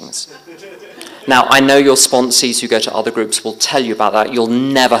business meetings. Now, I know your sponsees who go to other groups will tell you about that. You'll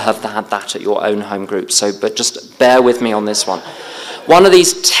never have had that at your own home group, but just bear with me on this one. One of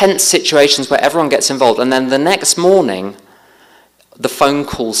these tense situations where everyone gets involved, and then the next morning, the phone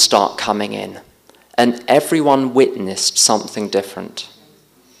calls start coming in, and everyone witnessed something different.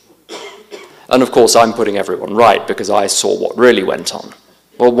 And of course, I'm putting everyone right because I saw what really went on.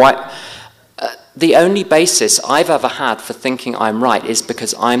 Well, why? The only basis I've ever had for thinking I'm right is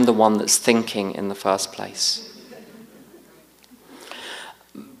because I'm the one that's thinking in the first place.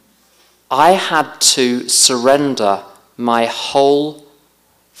 I had to surrender my whole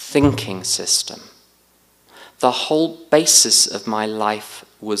thinking system. The whole basis of my life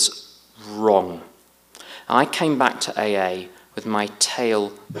was wrong. I came back to AA with my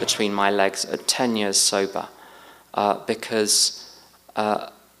tail between my legs at 10 years sober because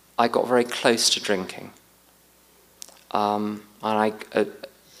I got very close to drinking. And I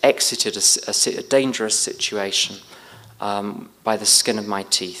exited a dangerous situation by the skin of my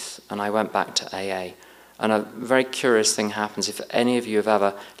teeth, and I went back to AA. And a very curious thing happens. If any of you have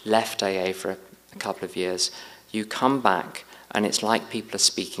ever left AA for a couple of years, you come back and it's like people are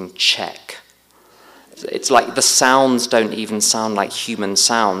speaking Czech. It's like the sounds don't even sound like human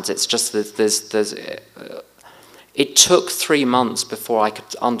sounds. It's just that it took 3 months before I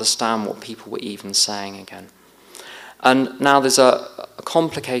could understand what people were even saying again. And now there's a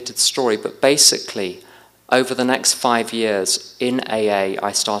complicated story, but basically over the next 5 years in AA,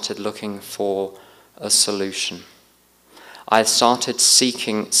 I started looking for a solution. I started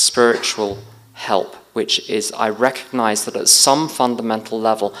seeking spiritual help, which is I recognize that at some fundamental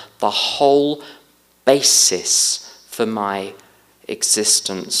level, the whole basis for my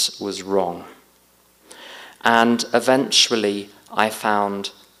existence was wrong. And eventually I found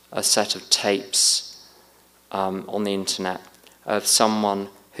a set of tapes on the internet of someone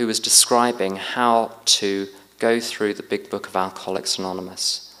who was describing how to go through the big book of Alcoholics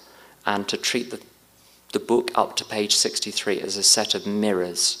Anonymous and to treat the book up to page 63 as a set of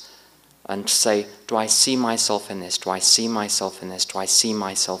mirrors, and to say, do I see myself in this? Do I see myself in this? Do I see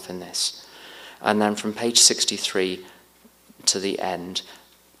myself in this? And then from page 63 to the end,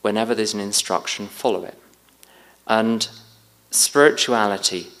 whenever there's an instruction, follow it. And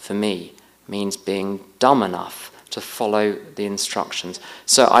spirituality, for me, means being dumb enough to follow the instructions.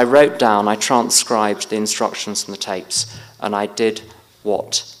 So I wrote down, I transcribed the instructions from the tapes, and I did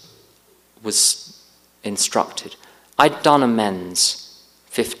what was instructed. I'd done amends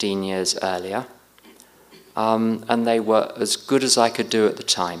 15 years earlier, and they were as good as I could do at the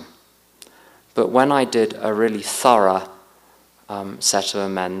time. But when I did a really thorough set of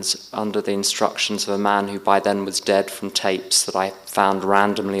amends under the instructions of a man who by then was dead from tapes that I found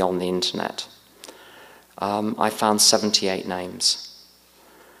randomly on the internet, I found 78 names.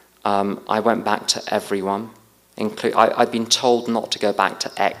 I went back to everyone. I've been told not to go back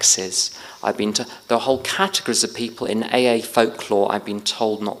to exes. The whole categories of people in AA folklore I've been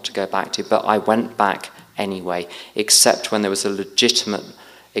told not to go back to, but I went back anyway, except when there was a legitimate,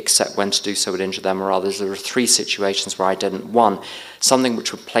 except when to do so would injure them or others. There were 3 situations where I didn't. 1, something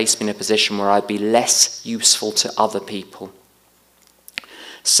which would place me in a position where I'd be less useful to other people.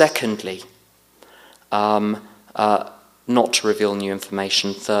 Secondly, not to reveal new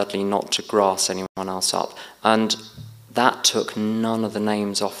information. Thirdly, not to grass anyone else up. And that took none of the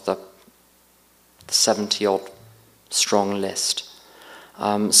names off the 70-odd strong list.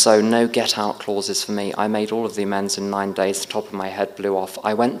 So no get-out clauses for me. I made all of the amends in 9 days. The top of my head blew off.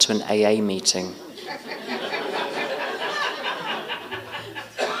 I went to an AA meeting.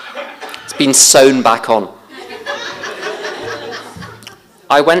 It's been sewn back on.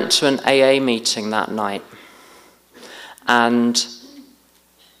 I went to an AA meeting that night, and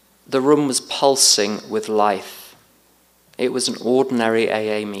the room was pulsing with life. It was an ordinary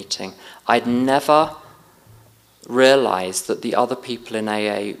AA meeting. I'd never realized that the other people in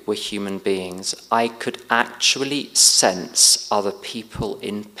AA were human beings. I could actually sense other people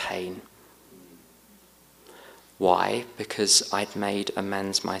in pain. Why? Because I'd made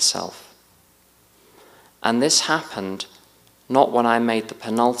amends myself. And this happened not when I made the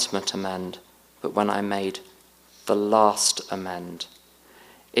penultimate amend, but when I made the last amend.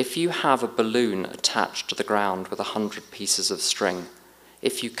 If you have a balloon attached to the ground with 100 pieces of string,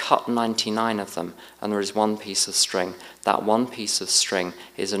 if you cut 99 of them and there is 1 piece of string, that 1 piece of string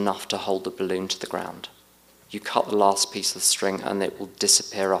is enough to hold the balloon to the ground. You cut the last piece of string and it will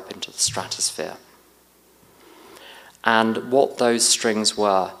disappear up into the stratosphere. And what those strings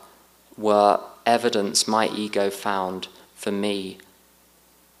were evidence my ego found for me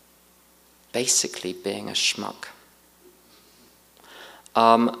basically being a schmuck.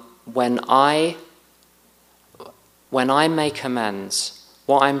 When I make amends,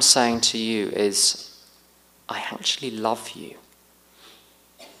 what I'm saying to you is, I actually love you.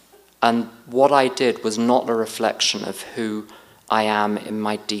 And what I did was not a reflection of who I am in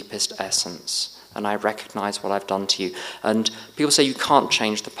my deepest essence. And I recognize what I've done to you. And people say you can't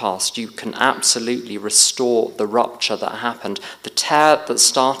change the past. You can absolutely restore the rupture that happened, the tear that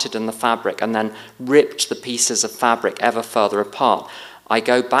started in the fabric and then ripped the pieces of fabric ever further apart. I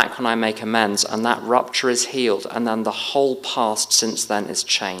go back when I make amends, and that rupture is healed, and then the whole past since then is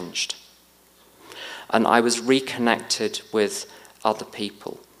changed. And I was reconnected with other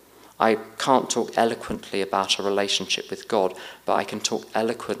people. I can't talk eloquently about a relationship with God, but I can talk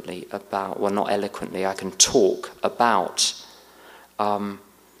eloquently about, well, not eloquently, I can talk about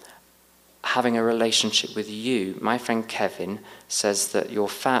having a relationship with you. My friend Kevin says that your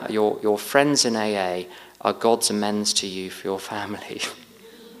friends in AA are God's amends to you for your family.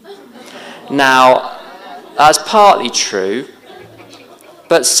 Now, that's partly true,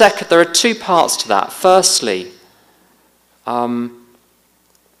 but second, there are 2 parts to that. Firstly,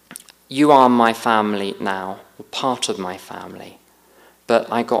 you are my family now, or part of my family, but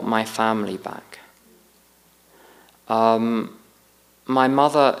I got my family back. My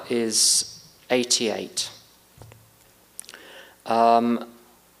mother is 88.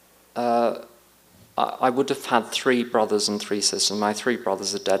 I would have had 3 brothers and 3 sisters. My 3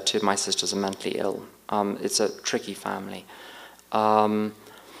 brothers are dead, 2 of my sisters are mentally ill. It's a tricky family. My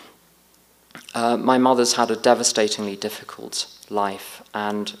mother's had a devastatingly difficult life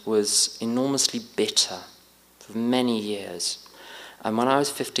and was enormously bitter for many years. And when I was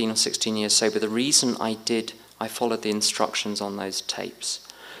 15 or 16 years sober, the reason I followed the instructions on those tapes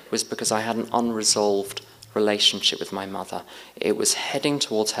was because I had an unresolved relationship with my mother. It was heading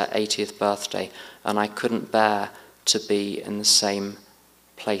towards her 80th birthday, and I couldn't bear to be in the same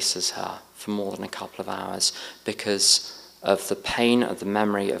place as her for more than a couple of hours because of the pain of the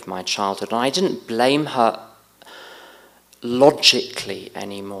memory of my childhood. And I didn't blame her logically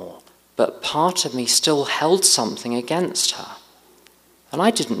anymore, but part of me still held something against her. And I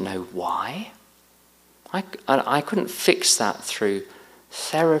didn't know why. I couldn't fix that through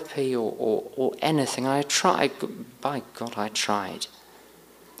therapy or anything. I tried, by God, I tried.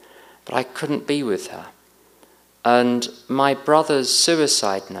 But I couldn't be with her. And my brother's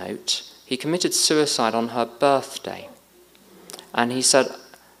suicide note, he committed suicide on her birthday. And he said,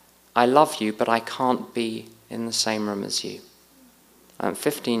 I love you, but I can't be in the same room as you. I'm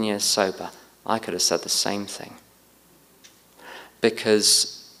 15 years sober. I could have said the same thing.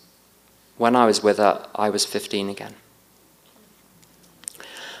 Because when I was with her, I was 15 again.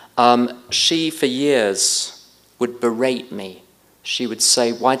 She, for years, would berate me. She would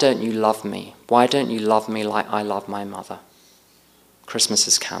say, why don't you love me? Why don't you love me like I love my mother? Christmas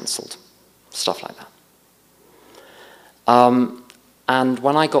is cancelled. Stuff like that. And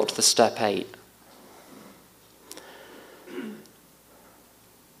when I got to the step 8,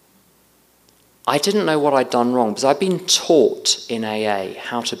 I didn't know what I'd done wrong, because I'd been taught in AA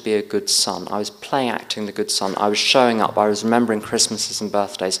how to be a good son. I was play-acting the good son. I was showing up. I was remembering Christmases and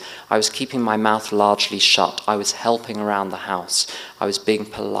birthdays. I was keeping my mouth largely shut. I was helping around the house. I was being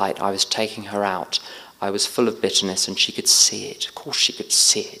polite. I was taking her out. I was full of bitterness, and she could see it. Of course she could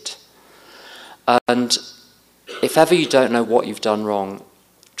see it. And if ever you don't know what you've done wrong,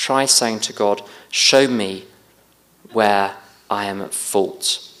 try saying to God, show me where I am at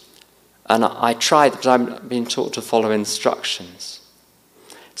fault. And I tried, because I'm being taught to follow instructions.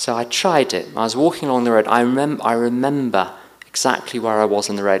 So I tried it. I was walking along the road. I remember exactly where I was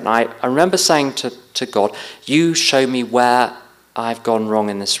on the road. And I remember saying to God, you show me where I've gone wrong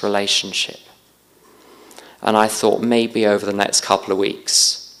in this relationship. And I thought maybe over the next couple of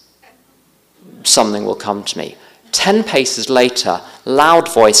weeks, something will come to me. 10 paces later,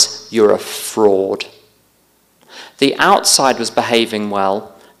 loud voice, you're a fraud. The outside was behaving well.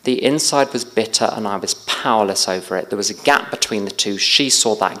 The inside was bitter, and I was powerless over it. There was a gap between the two. She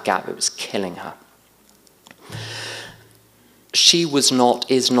saw that gap. It was killing her. She is not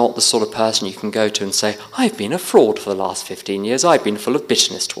the sort of person you can go to and say, I've been a fraud for the last 15 years. I've been full of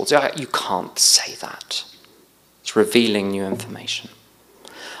bitterness towards you. You can't say that. It's revealing new information.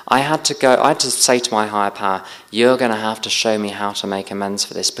 I had to say to my higher power, you're going to have to show me how to make amends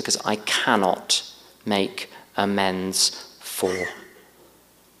for this, because I cannot make amends for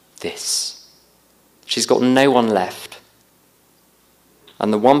this. She's got no one left.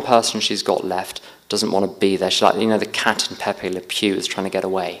 And the one person she's got left doesn't want to be there. She's like, the cat in Pepe Le Pew is trying to get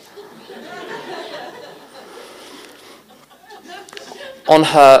away. On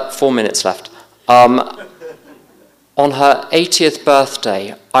her 4 minutes left. On her 80th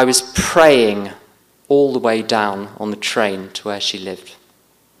birthday, I was praying all the way down on the train to where she lived.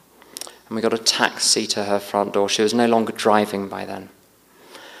 And we got a taxi to her front door. She was no longer driving by then.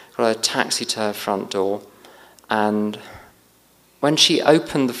 Got a taxi to her front door, and when she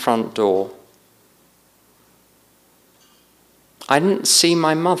opened the front door, I didn't see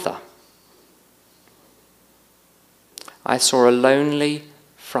my mother. I saw a lonely,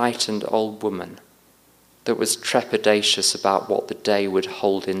 frightened old woman that was trepidatious about what the day would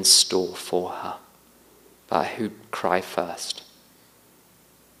hold in store for her, about who'd cry first.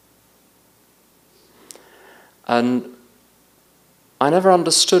 And I never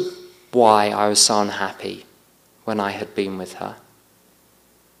understood why I was so unhappy when I had been with her.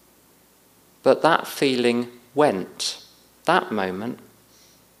 But that feeling went. That moment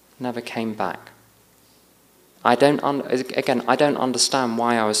never came back. I don't understand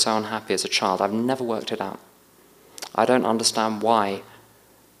why I was so unhappy as a child. I've never worked it out. I don't understand why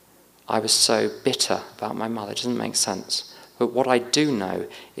I was so bitter about my mother. It doesn't make sense. But what I do know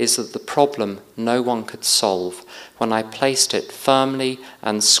is that the problem no one could solve when I placed it firmly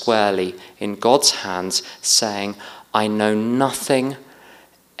and squarely in God's hands, saying, I know nothing,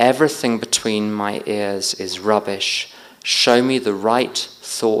 everything between my ears is rubbish, show me the right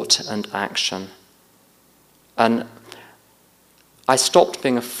thought and action. And I stopped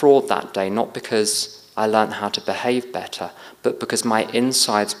being a fraud that day, not because I learned how to behave better, but because my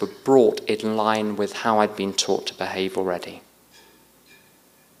insides were brought in line with how I'd been taught to behave already.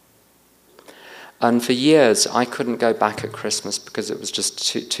 And for years, I couldn't go back at Christmas because it was just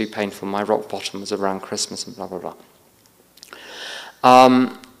too painful. My rock bottom was around Christmas and blah, blah,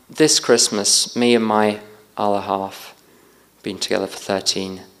 blah. This Christmas, me and my other half, been together for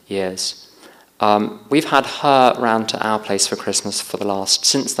 13 years. We've had her round to our place for Christmas for the last,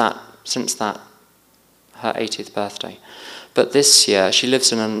 since that, her 80th birthday. But this year, she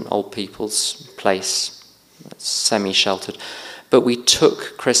lives in an old people's place, semi-sheltered. But we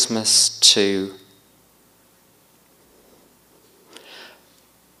took Christmas to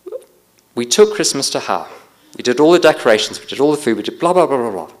her. We did all the decorations, we did all the food, we did blah, blah, blah,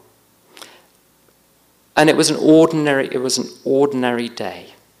 blah, blah. And it was an ordinary day.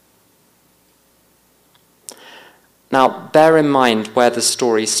 Now, bear in mind where the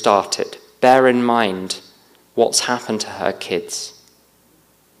story started. Bear in mind what's happened to her kids.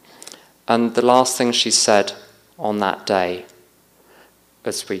 And the last thing she said on that day,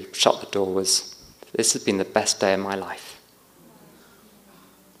 as we shut the door, was, this has been the best day of my life.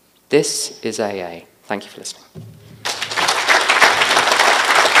 This is AA. Thank you for listening.